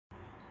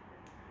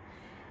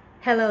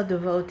Hello,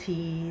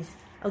 devotees.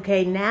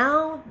 Okay,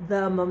 now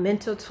the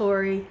Memento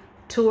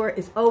tour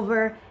is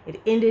over.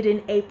 It ended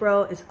in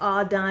April. It's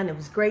all done. It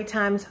was great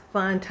times,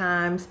 fun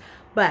times.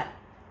 But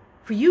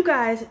for you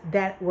guys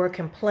that were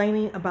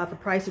complaining about the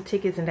price of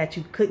tickets and that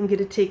you couldn't get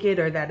a ticket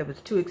or that it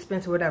was too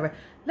expensive or whatever,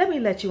 let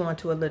me let you on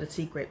to a little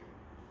secret.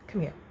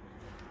 Come here.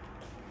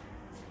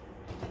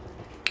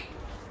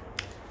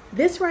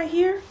 This right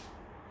here,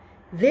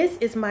 this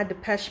is my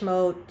Depeche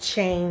Mode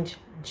change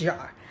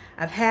jar.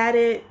 I've had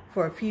it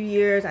for a few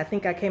years. I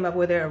think I came up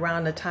with it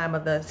around the time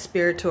of the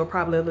Spirit Tour,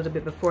 probably a little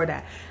bit before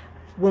that.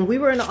 When we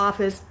were in the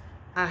office,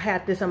 I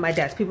had this on my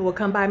desk. People would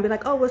come by and be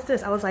like, oh, what's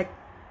this? I was like,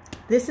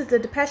 this is the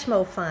Depeche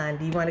Mode Fund.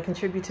 Do you want to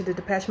contribute to the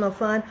Depeche Mode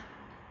Fund?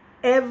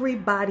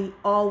 Everybody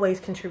always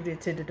contributed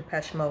to the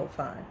Depeche Mode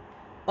Fund.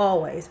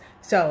 Always.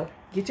 So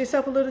get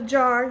yourself a little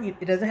jar.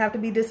 It doesn't have to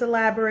be this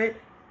elaborate.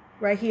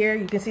 Right here,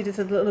 you can see this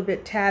is a little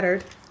bit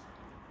tattered.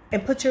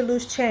 And put your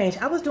loose change.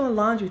 I was doing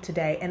laundry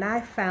today and I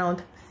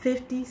found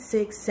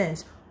 56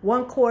 cents,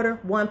 1 quarter,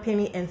 1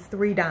 penny, and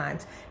 3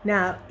 dimes.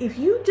 Now, if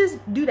you just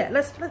do that,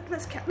 let's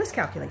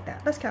calculate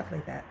that. Let's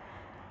calculate that.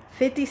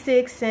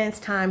 56 cents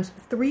times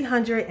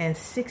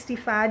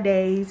 365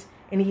 days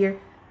in a year.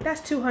 That's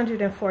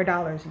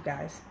 $204, you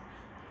guys.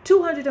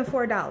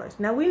 $204.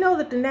 Now, we know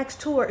that the next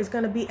tour is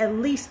going to be at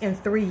least in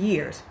 3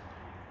 years.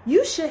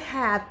 You should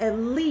have at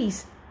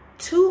least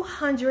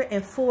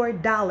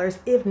 $204,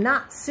 if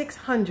not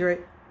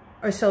 $600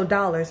 or so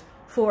dollars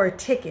for a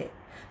ticket.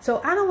 So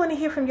I don't want to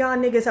hear from y'all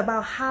niggas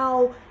about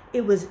how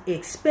it was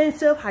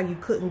expensive, how you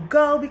couldn't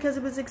go because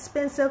it was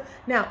expensive.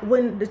 Now,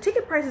 when the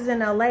ticket prices in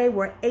LA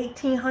were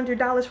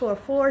 $1,800 for a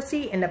floor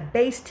seat and the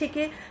base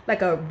ticket,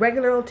 like a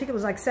regular old ticket,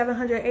 was like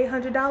 $700,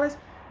 $800,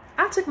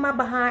 I took my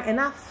behind and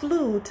I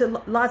flew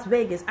to Las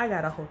Vegas. I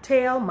got a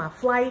hotel, my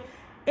flight,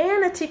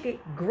 and a ticket,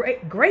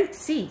 great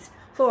seats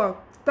for a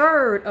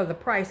third of the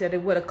price that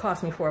it would have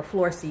cost me for a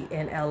floor seat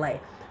in LA.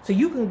 So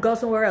you can go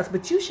somewhere else,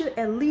 but you should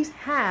at least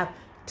have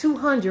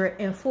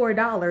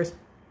 $204.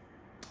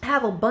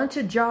 Have a bunch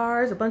of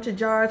jars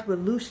with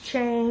loose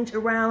change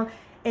around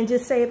and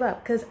just save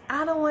up, because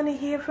I don't want to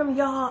hear from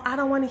y'all. I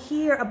don't want to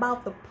hear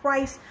about the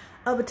price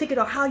of a ticket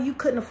or how you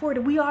couldn't afford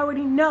it. We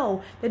already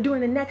know that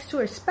during the next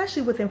tour,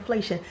 especially with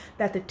inflation,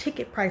 that the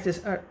ticket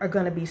prices are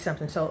going to be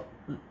something. So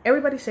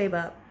everybody save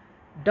up.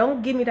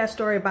 Don't give me that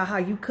story about how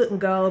you couldn't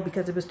go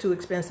because it was too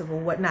expensive or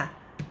whatnot.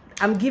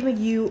 I'm giving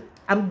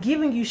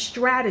you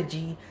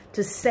strategy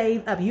to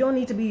save up. You don't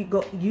need to be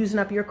using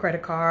up your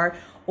credit card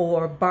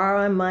or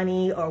borrowing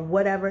money or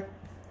whatever.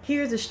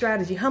 Here's a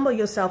strategy. Humble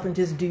yourself and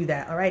just do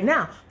that. All right.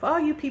 Now, for all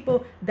you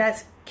people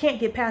that can't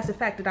get past the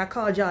fact that I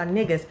called y'all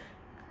niggas,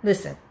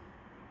 listen,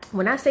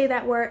 when I say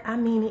that word, I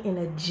mean it in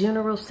a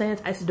general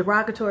sense. It's a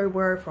derogatory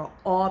word for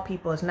all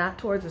people. It's not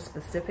towards a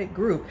specific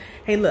group.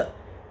 Hey, look,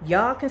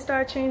 y'all can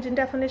start changing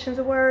definitions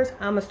of words.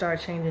 I'm going to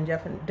start changing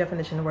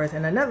definition of words.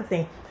 And another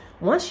thing,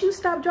 once you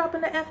stop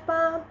dropping the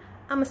F-bomb,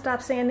 I'm going to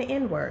stop saying the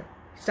N-word.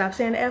 Stop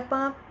saying the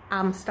F-bomb,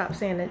 I'm going to stop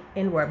saying the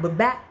N-word. But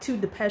back to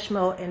Depeche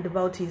Mode and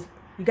devotees.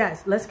 You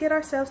guys, let's get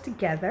ourselves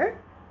together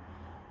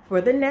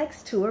for the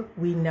next tour.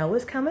 We know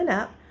it's coming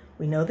up.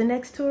 We know the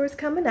next tour is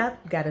coming up.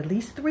 You got at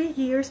least 3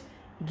 years.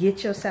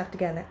 Get yourself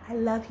together. I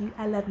love you.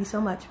 I love you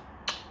so much.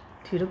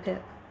 To the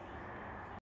pip.